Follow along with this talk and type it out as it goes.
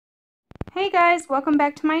Hey guys, welcome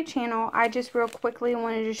back to my channel. I just real quickly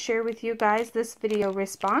wanted to share with you guys this video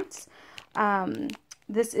response.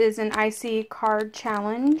 This is an IC card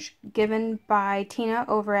challenge given by Tina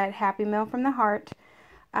over at Happy Mail from the Heart.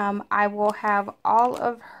 I will have all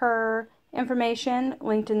of her information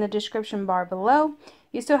linked in the description bar below.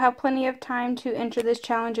 You still have plenty of time to enter this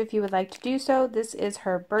challenge if you would like to do so. This is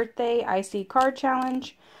her birthday IC card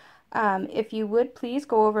challenge. If you would, please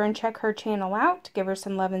go over and check her channel out, give her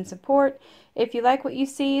some love and support. If you like what you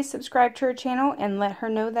see, subscribe to her channel and let her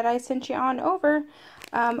know that I sent you on over.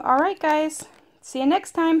 Alright guys, see you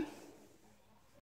next time.